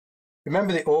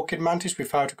Remember the orchid mantis we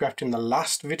photographed in the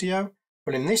last video?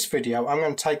 Well, in this video I'm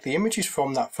going to take the images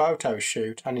from that photo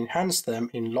shoot and enhance them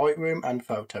in Lightroom and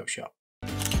Photoshop.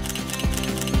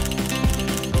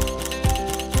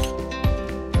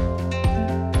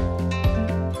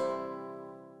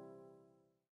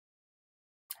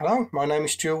 Hello, my name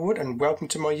is Stuart Wood and welcome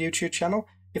to my YouTube channel.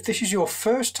 If this is your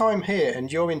first time here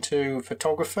and you're into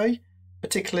photography,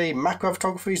 particularly macro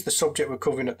photography is the subject we're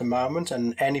covering at the moment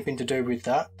and anything to do with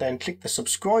that, then click the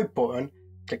subscribe button,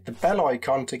 click the bell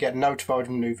icon to get notified of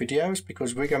new videos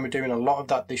because we're going to be doing a lot of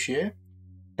that this year.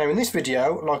 Now in this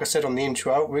video, like I said on the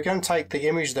intro, we're going to take the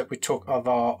image that we took of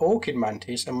our orchid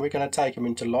mantis and we're going to take them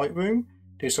into Lightroom,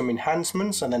 do some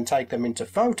enhancements and then take them into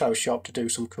Photoshop to do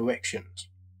some corrections.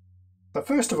 So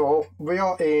first of all, we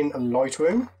are in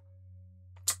Lightroom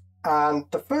and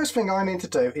the first thing I need to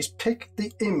do is pick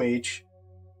the image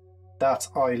that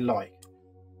I like.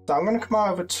 So I'm going to come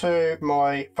over to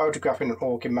my photographing an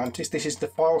orchid mantis. This is the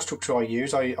file structure I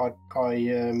use. I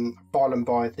file them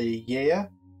by the year,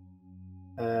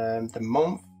 the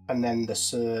month, and then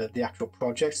the actual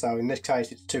project. So in this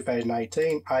case, it's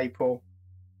 2018 April,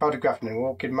 photographing an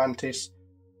orchid mantis,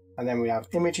 and then we have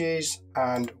images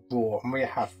and raw, and we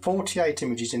have 48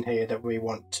 images in here that we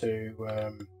want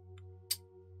to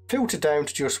filter down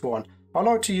to just one. I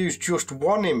like to use just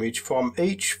one image from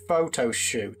each photo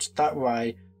shoot. That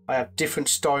way I have different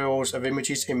styles of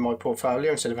images in my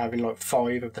portfolio instead of having like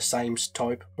 5 of the same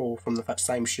type or from the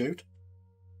same shoot.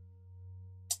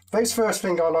 This first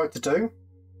thing I like to do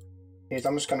is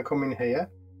I'm just going to come in here.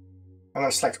 I'm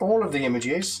going to select all of the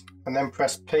images and then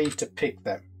press P to pick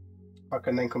them. I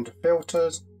can then come to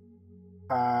filters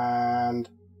and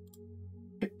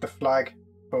pick the flag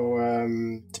for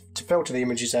to filter the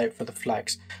images out for the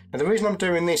flags. Now the reason I'm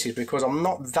doing this is because I'm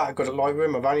not that good at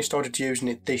Lightroom. I've only started using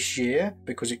it this year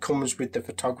because it comes with the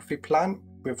photography plan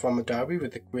from Adobe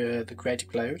with the Creative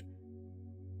Cloud.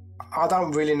 I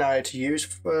don't really know how to use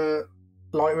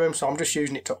Lightroom, so I'm just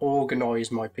using it to organise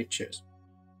my pictures.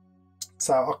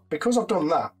 So because I've done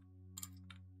that,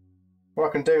 what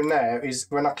I can do now is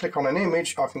when I click on an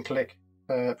image, I can click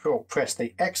or press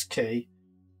the X key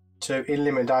to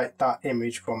eliminate that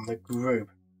image from the group.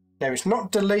 Now it's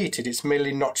not deleted, it's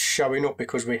merely not showing up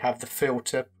because we have the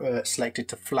filter selected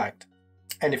to flagged.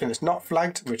 Anything that's not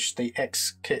flagged, which the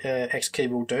X key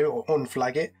will do, or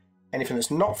unflag it, anything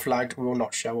that's not flagged will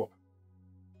not show up.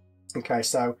 Okay,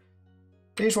 so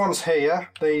these ones here,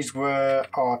 these were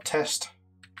our test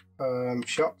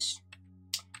shots.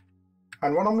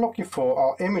 And what I'm looking for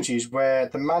are images where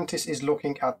the mantis is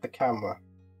looking at the camera.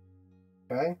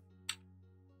 Okay.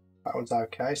 That one's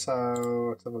okay, so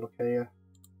let's have a look here.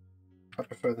 I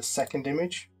prefer the second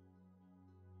image.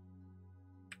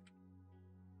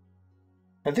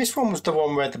 Now this one was the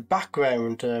one where the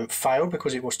background failed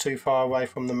because it was too far away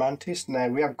from the mantis. Now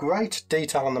we have great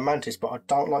detail on the mantis, but I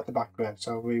don't like the background,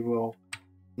 so we will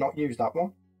not use that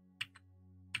one.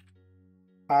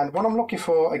 And what I'm looking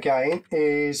for again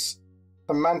is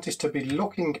the mantis to be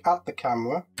looking at the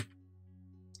camera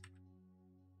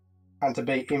and to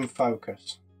be in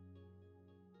focus.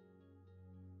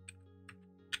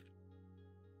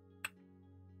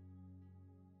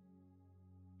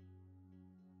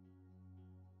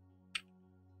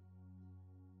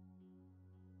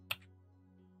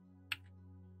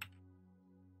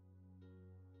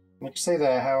 You can see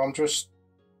there how I'm just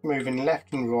moving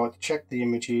left and right to check the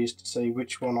images to see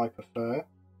which one I prefer. I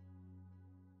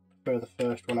prefer the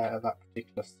first one out of that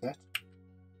particular set.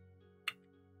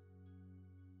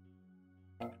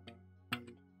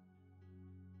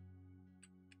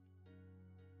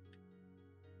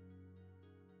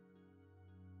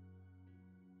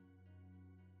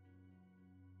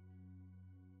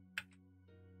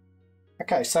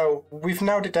 Okay, so we've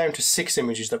narrowed it down to 6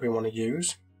 images that we want to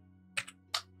use.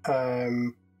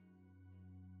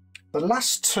 The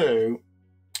last 2,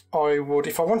 I would,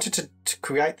 if I wanted to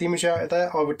create the image out of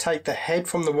there, I would take the head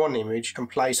from the one image and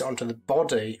place it onto the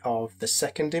body of the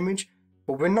second image.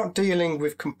 But we're not dealing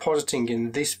with compositing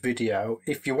in this video.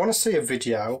 If you want to see a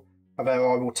video of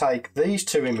how I will take these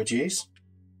 2 images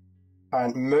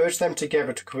and merge them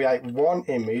together to create one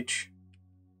image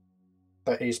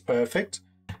that is perfect,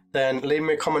 then leave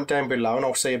me a comment down below and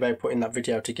I'll see about putting that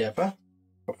video together.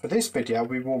 But for this video,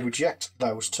 we will reject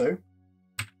those 3,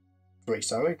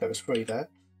 sorry, there was 3 there.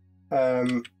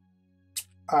 And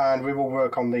we will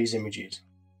work on these images.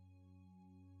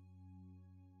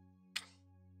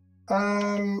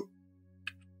 Okay,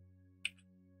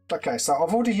 so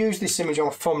I've already used this image on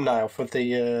a thumbnail for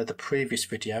the previous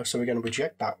video, so we're going to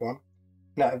reject that one.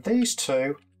 Now these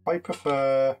 2, I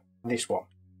prefer this one,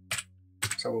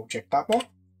 so we'll reject that one.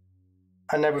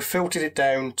 and now we've filtered it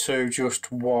down to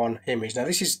just one image. Now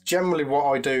this is generally what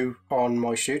I do on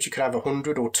my shoots. You can have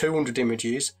 100 or 200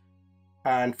 images,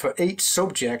 and for each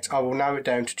subject I will narrow it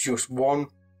down to just one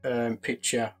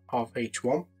picture of each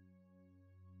one.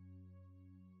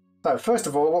 So first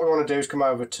of all, what we want to do is come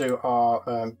over to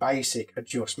our basic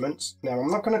adjustments. Now I'm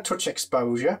not going to touch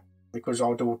exposure because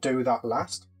I'll do that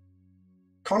last.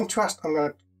 Contrast, I'm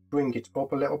going to bring it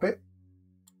up a little bit.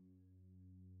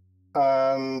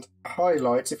 And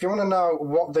highlights, if you want to know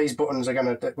what these buttons are going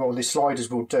to do, well, these sliders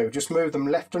will do, just move them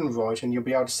left and right and you'll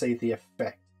be able to see the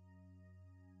effect.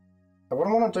 So what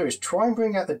I want to do is try and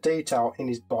bring out the detail in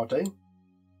his body.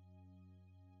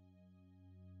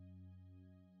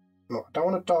 No, I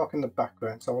don't want to darken the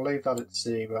background, so I'll leave that at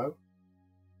 0.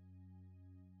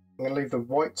 I'm going to leave the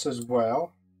whites as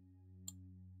well,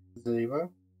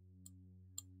 0.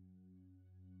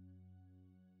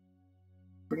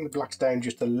 Bring the blacks down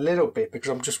just a little bit because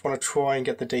I just want to try and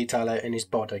get the detail out in his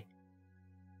body.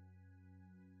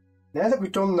 Now that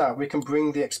we've done that, we can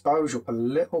bring the exposure up a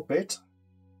little bit.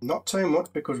 Not too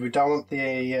much because we don't want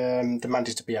the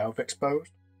mantis to be overexposed.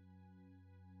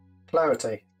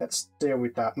 Clarity, let's deal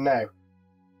with that now.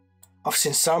 I've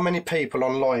seen so many people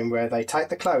online where they take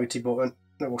the clarity button,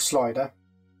 little slider,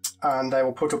 and they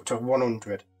will put up to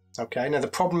 100. Okay, now the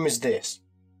problem is this.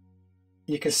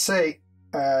 You can see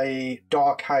a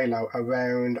dark halo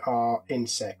around our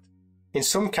insect. In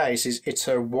some cases it's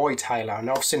a white halo.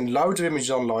 Now I've seen loads of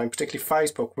images online, particularly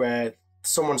Facebook, where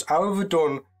someone's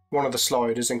overdone one of the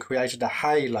sliders and created a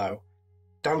halo.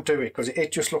 Don't do it because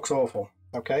it just looks awful.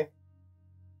 Okay,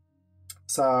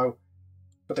 so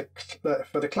for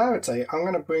the clarity I'm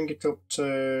going to bring it up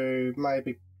to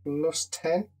maybe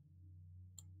 +10.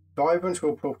 Vibrance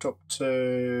will put up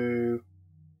to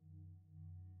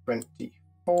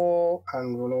 24,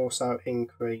 and we'll also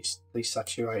increase the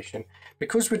saturation.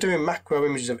 Because we're doing macro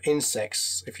images of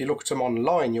insects, if you look at them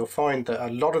online you'll find that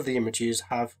a lot of the images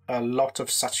have a lot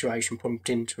of saturation pumped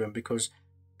into them because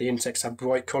the insects have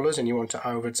bright colours and you want to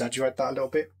over exaggerate that a little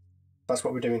bit. That's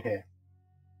what we're doing here.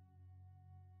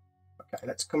 Okay,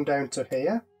 let's come down to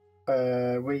here.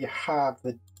 We have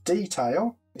the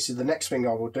detail. This is the next thing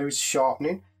I will do, is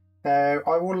sharpening. Now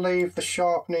I will leave the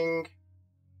sharpening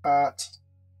at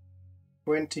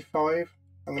 25.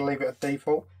 I'm going to leave it at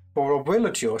default. But what I will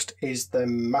adjust is the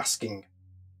masking.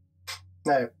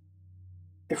 Now,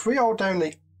 if we hold down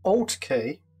the Alt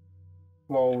key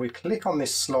while we click on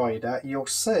this slider, you'll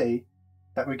see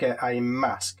that we get a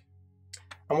mask.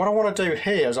 And what I want to do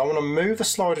here is I want to move the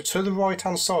slider to the right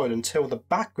hand side until the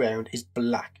background is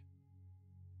black.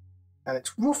 And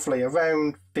it's roughly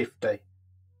around 50.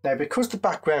 Now because the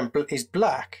background is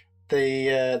black,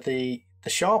 the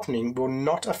sharpening will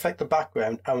not affect the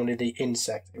background, only the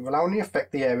insect. It will only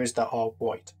affect the areas that are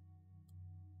white.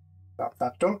 That's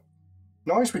that done.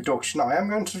 Noise reduction, I am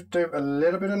going to do a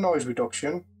little bit of noise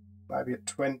reduction, maybe at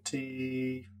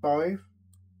 25.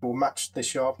 Will match the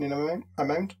sharpening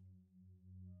amount.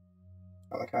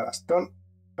 Okay, that's done.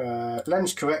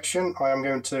 Lens correction, I am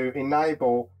going to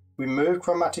enable remove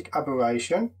chromatic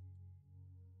aberration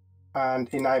and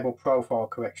enable profile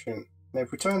correction. Now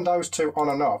if we turn those two on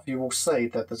and off, you will see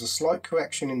that there's a slight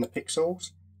correction in the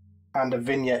pixels and a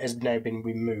vignette has now been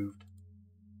removed.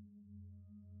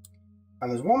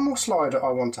 And there's one more slider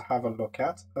I want to have a look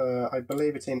at. I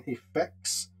believe it's in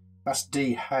effects. That's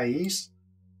dehaze.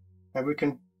 Now we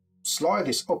can slide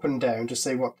this up and down to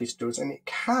see what this does, and it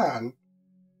can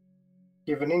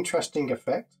give an interesting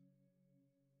effect.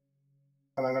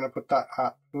 And I'm going to put that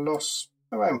at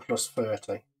around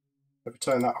 +30. If we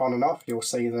turn that on and off, you'll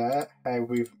see there how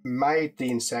we've made the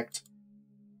insect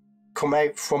come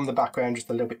out from the background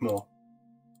just a little bit more.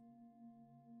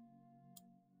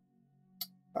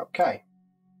 Okay.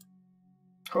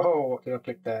 Oh, what did I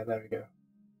click there? There we go.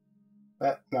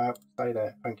 No, stay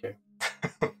there. Thank you.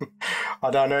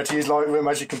 I don't know how to use Lightroom,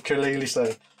 as you can clearly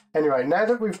see. Anyway, now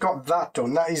that we've got that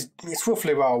done, it's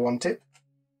roughly where I want it.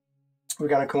 We're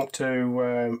going to come up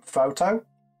to Photo,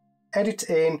 Edit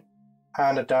In,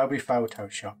 and Adobe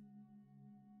Photoshop.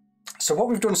 So what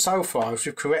we've done so far is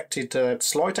we've corrected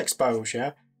slight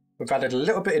exposure, we've added a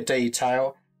little bit of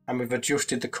detail, and we've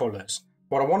adjusted the colours.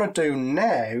 What I want to do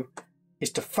now is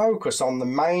to focus on the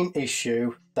main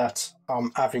issue that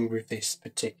I'm having with this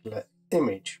particular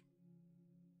image.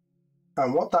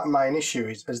 And what that main issue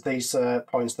is these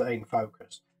points that are in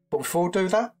focus. But before we do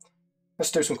that,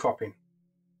 let's do some cropping.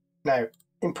 Now,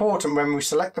 important when we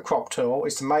select the crop tool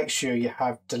is to make sure you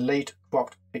have delete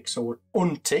cropped pixel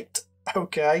unticked.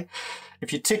 Okay,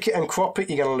 if you tick it and crop it,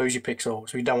 you're going to lose your pixels,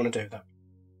 so you don't want to do that.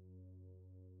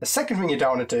 The second thing you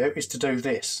don't want to do is to do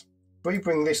this. we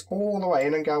bring this all the way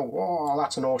in and go, wow,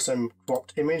 that's an awesome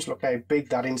cropped image. Look how big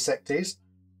that insect is.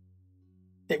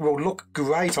 It will look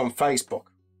great on Facebook.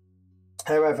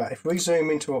 However, if we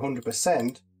zoom into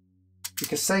 100%, you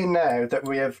can see now that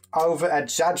we have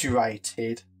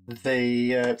over-exaggerated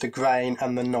the grain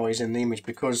and the noise in the image,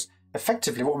 because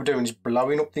effectively what we're doing is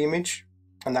blowing up the image,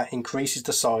 and that increases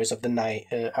the size of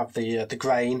the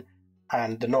grain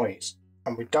and the noise,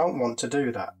 and we don't want to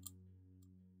do that.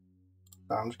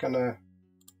 So I'm just going to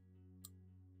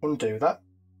undo that,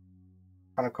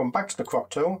 and I'll come back to the crop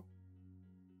tool,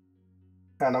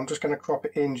 and I'm just going to crop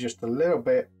it in just a little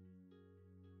bit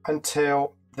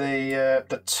until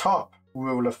the top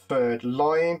rule of third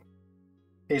line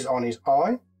is on his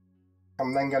eye.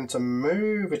 I'm then going to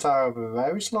move it over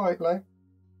very slightly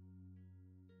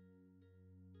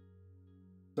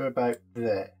to about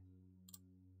there.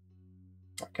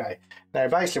 Okay, now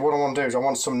basically what I want to do is I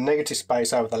want some negative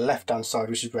space over the left hand side,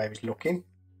 which is where he's looking.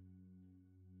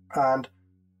 And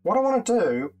what I want to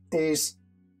do is,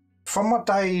 from my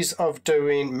days of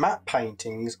doing matte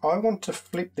paintings, I want to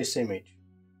flip this image.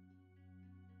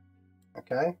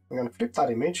 Okay, I'm going to flip that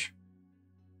image.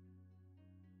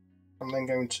 I'm then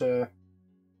going to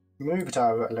move it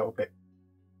over a little bit.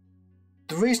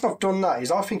 The reason I've done that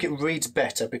is I think it reads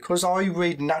better, because I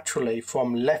read naturally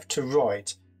from left to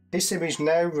right. This image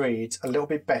now reads a little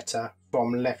bit better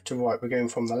from left to right. We're going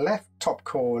from the left top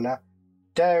corner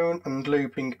down and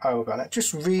looping over, and it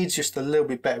just reads just a little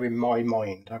bit better in my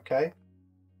mind. Okay,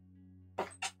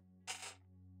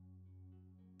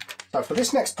 so for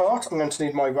this next part I'm going to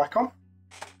need my Wacom.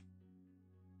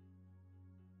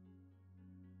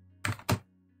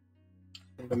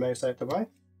 Move the mouse out the way,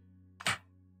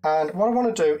 and what I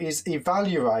want to do is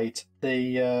evaluate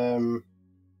the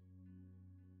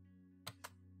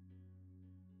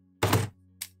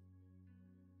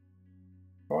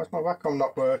why is my Wacom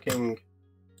not working?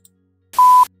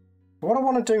 What I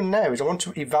want to do now is I want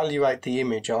to evaluate the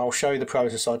image, and I'll show you the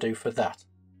process I do for that.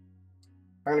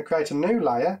 I'm going to create a new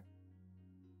layer.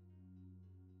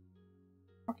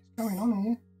 What is going on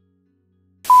here?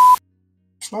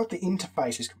 It's like the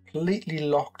interface is completely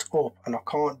locked up and I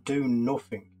can't do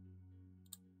nothing.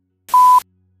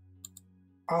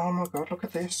 Oh my god, look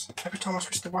at this. Every time I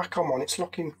switch the Wacom on, it's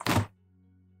looking...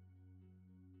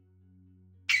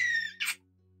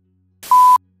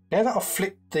 Now that I've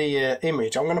flipped the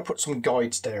image, I'm going to put some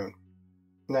guides down.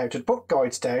 Now to put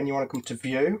guides down, you want to come to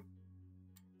View,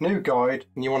 New Guide,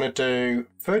 and you want to do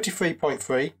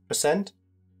 33.3%,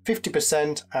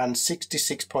 50% and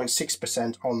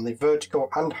 66.6% on the vertical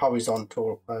and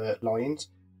horizontal lines.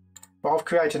 But I've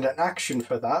created an action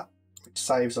for that, which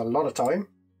saves a lot of time.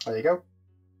 There you go.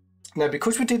 Now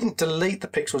because we didn't delete the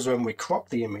pixels when we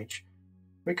cropped the image,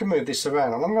 we can move this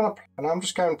around, and I'm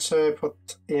just going to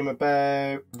put him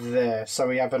about there. So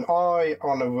we have an eye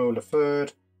on a rule of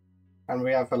third, and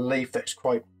we have a leaf that's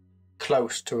quite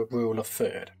close to a rule of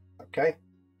third. Okay,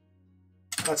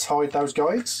 let's hide those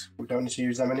guides. We don't need to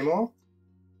use them anymore.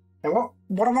 Now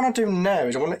what I want to do now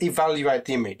is I want to evaluate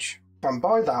the image, and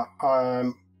by that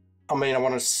I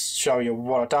want to show you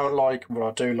what I don't like and what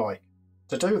I do like.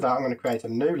 To do that, I'm going to create a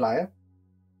new layer,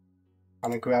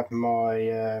 and I grab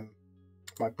my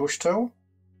my brush tool,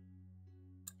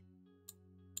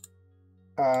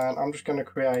 and I'm just going to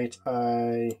create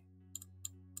a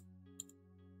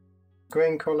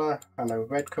green colour and a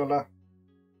red colour.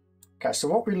 Okay, so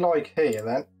what we like here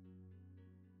then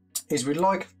is we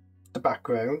like the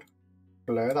background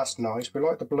blur, that's nice. We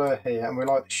like the blur here, and we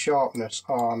like the sharpness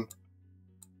on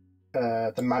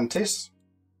the mantis.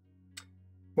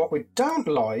 What we don't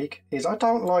like is I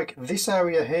don't like this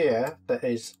area here that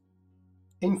is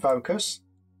in focus,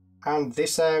 and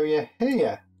this area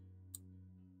here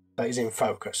that is in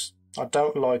focus. I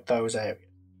don't like those areas.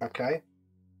 Okay,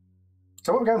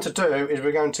 so what we're going to do is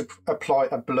we're going to apply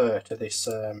a blur to this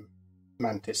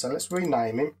mantis. So let's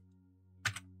rename him.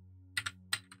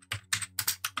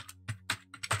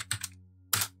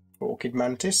 Orchid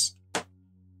mantis.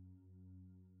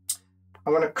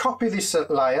 I'm going to copy this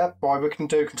layer by, we can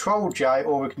do Ctrl J,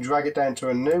 or we can drag it down to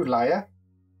a new layer.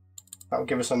 That will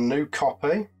give us a new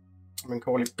copy. I'm going to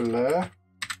call it blur.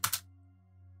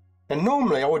 And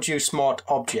normally I would use smart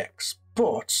objects,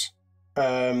 but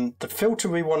the filter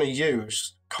we want to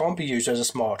use can't be used as a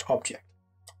smart object.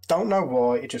 Don't know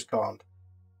why, it just can't.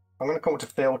 I'm going to come to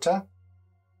filter,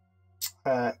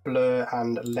 blur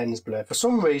and lens blur. For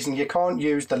some reason you can't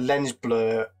use the lens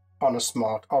blur on a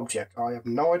smart object. I have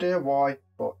no idea why,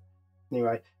 but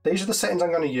anyway, these are the settings I'm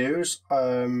going to use.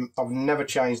 I've never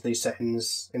changed these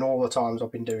settings in all the times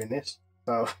I've been doing this,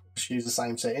 so just use the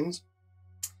same settings.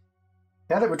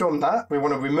 Now that we've done that, we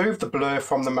want to remove the blur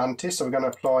from the mantis, so we're going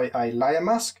to apply a layer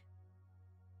mask.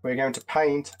 We're going to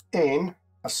paint in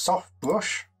a soft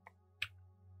brush.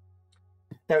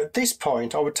 Now at this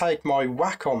point I would take my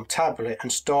Wacom tablet and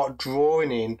start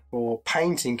drawing in or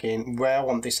painting in where I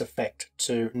want this effect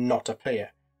to not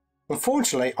appear.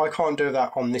 Unfortunately I can't do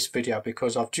that on this video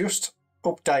because I've just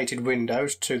updated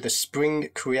Windows to the Spring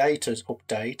Creators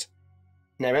update.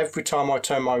 Now every time I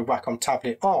turn my Wacom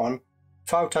tablet on,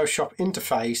 Photoshop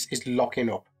interface is locking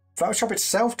up. Photoshop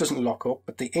itself doesn't lock up,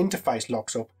 but the interface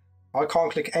locks up. I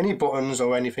can't click any buttons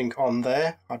or anything on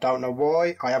there. I don't know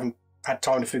why. I haven't had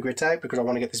time to figure it out because I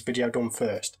want to get this video done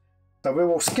first. So we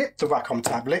will skip the Wacom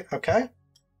tablet, okay?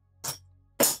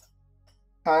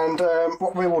 And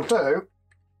what we will do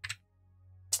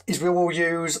is we will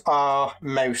use our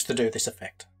mouse to do this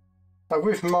effect. So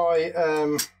with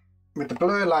my with the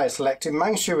blur layer selected,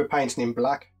 make sure we're painting in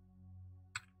black.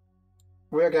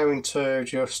 We're going to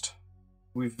just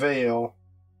reveal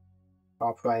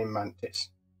our praying mantis.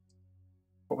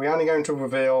 But we're only going to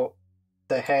reveal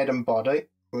the head and body.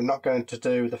 We're not going to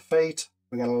do the feet.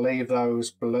 We're going to leave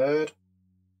those blurred.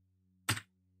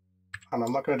 And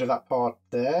I'm not going to do that part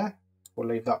there. We'll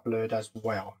leave that blurred as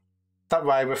well. That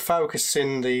way we're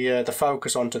focusing the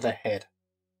focus onto the head.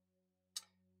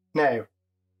 Now,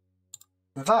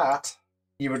 that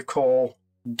you would call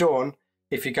done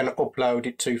if you're going to upload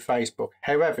it to Facebook.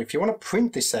 However, if you want to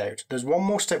print this out, there's one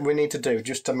more step we need to do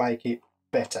just to make it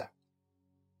better.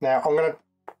 Now, I'm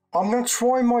going to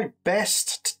try my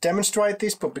best to demonstrate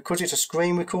this, but because it's a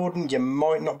screen recording, you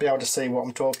might not be able to see what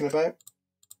I'm talking about.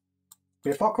 But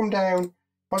if I come down,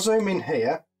 if I zoom in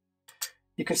here,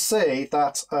 you can see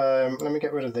that, let me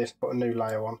get rid of this, put a new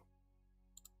layer on.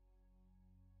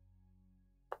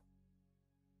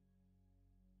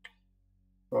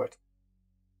 Right.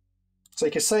 So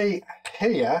you can see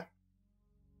here,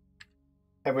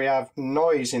 we have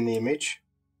noise in the image.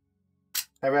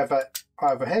 However,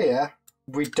 over here,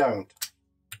 we don't.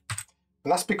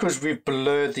 And that's because we've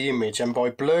blurred the image, and by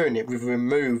blurring it we've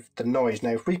removed the noise.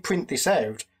 Now if we print this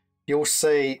out, you'll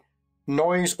see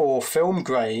noise or film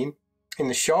grain in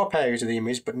the sharp areas of the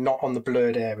image but not on the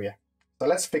blurred area. So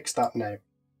let's fix that now.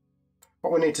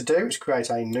 What we need to do is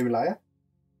create a new layer.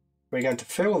 We're going to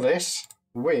fill this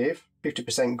with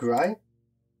 50% grey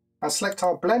and select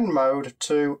our blend mode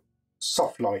to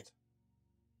soft light.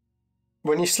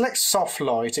 When you select soft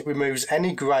light, it removes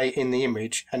any grey in the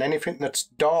image, and anything that's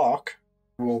dark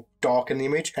will darken the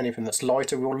image, anything that's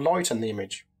lighter will lighten the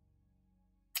image.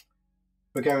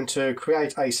 We're going to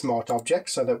create a smart object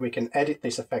so that we can edit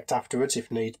this effect afterwards if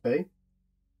need be.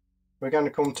 We're going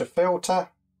to come to Filter,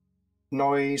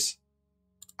 Noise,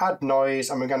 Add Noise,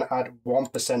 and we're going to add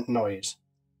 1% noise.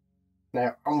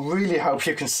 Now, I really hope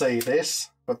you can see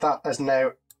this, but that has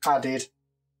now added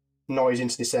noise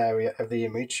into this area of the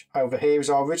image. Over here is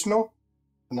our original,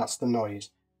 and that's the noise.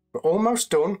 We're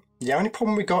almost done. The only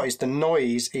problem we got is the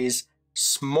noise is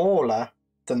smaller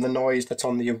than the noise that's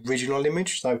on the original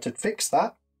image. So to fix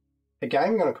that,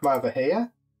 again, we're going to come over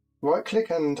here, right click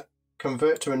and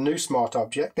convert to a new smart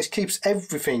object. This keeps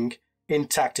everything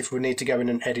intact if we need to go in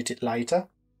and edit it later.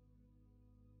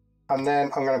 And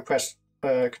then I'm going to press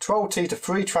Control T to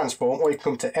free transform, or you can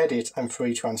come to edit and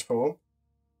free transform.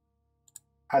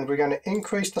 And we're going to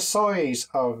increase the size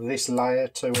of this layer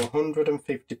to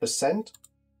 150%.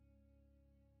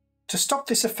 To stop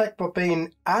this effect from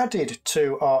being added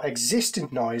to our existing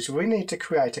noise, we need to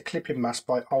create a clipping mask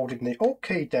by holding the Alt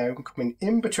key down, coming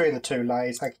in between the two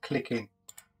layers and clicking.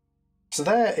 So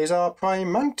there is our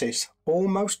praying mantis,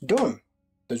 almost done.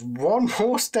 There's one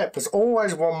more step, there's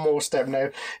always one more step. Now,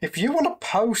 if you want to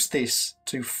post this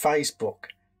to Facebook,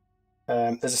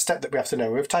 there's a step that we have to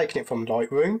know. We've taken it from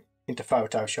Lightroom into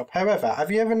Photoshop. However,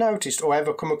 have you ever noticed or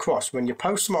ever come across when you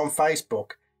post something on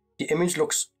Facebook, the image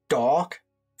looks dark,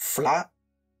 flat,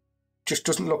 just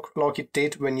doesn't look like it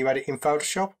did when you had it in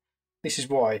Photoshop? This is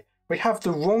why. We have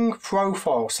the wrong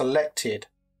profile selected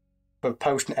for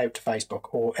posting it out to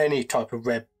Facebook or any type of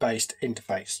web-based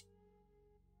interface.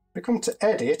 We come to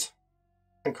Edit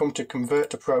and come to Convert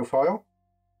to Profile.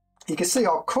 You can see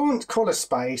our current colour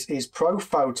space is Pro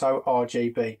Photo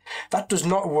RGB. That does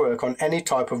not work on any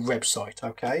type of website,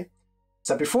 okay?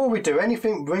 So before we do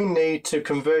anything, we need to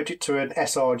convert it to an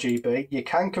sRGB. You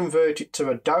can convert it to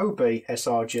Adobe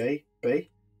sRGB.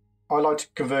 I like to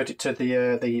convert it to the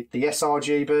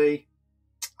sRGB,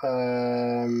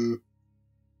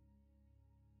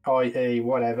 IE,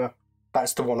 whatever.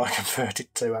 That's the one I convert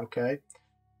it to, okay?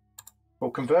 We'll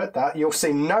convert that. You'll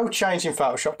see no change in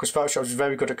Photoshop because Photoshop is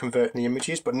very good at converting the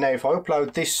images. But now if I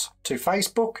upload this to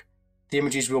Facebook, the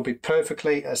images will be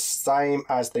perfectly the same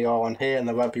as they are on here, and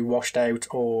they won't be washed out,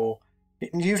 or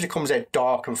it usually comes out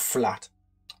dark and flat,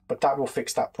 but that will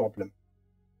fix that problem.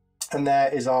 And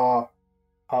there is our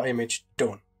image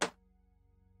done.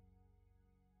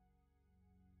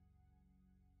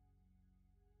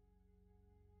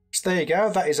 So there you go,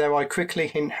 that is how I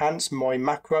quickly enhance my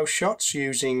macro shots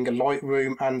using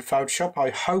Lightroom and Photoshop.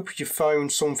 I hope you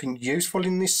found something useful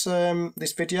in this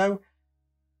video.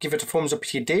 Give it a thumbs up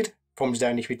if you did, thumbs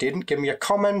down if you didn't. Give me a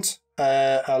comment,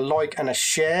 a like and a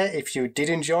share if you did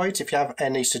enjoy it. If you have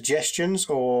any suggestions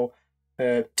or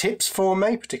tips for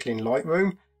me, particularly in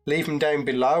Lightroom, leave them down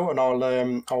below and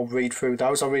I'll read through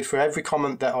those. I'll read through every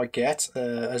comment that I get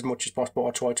as much as possible.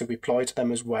 I'll try to reply to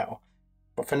them as well.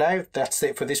 But for now, that's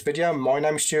it for this video. My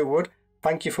name is Stuart Wood.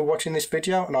 Thank you for watching this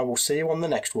video, and I will see you on the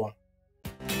next one.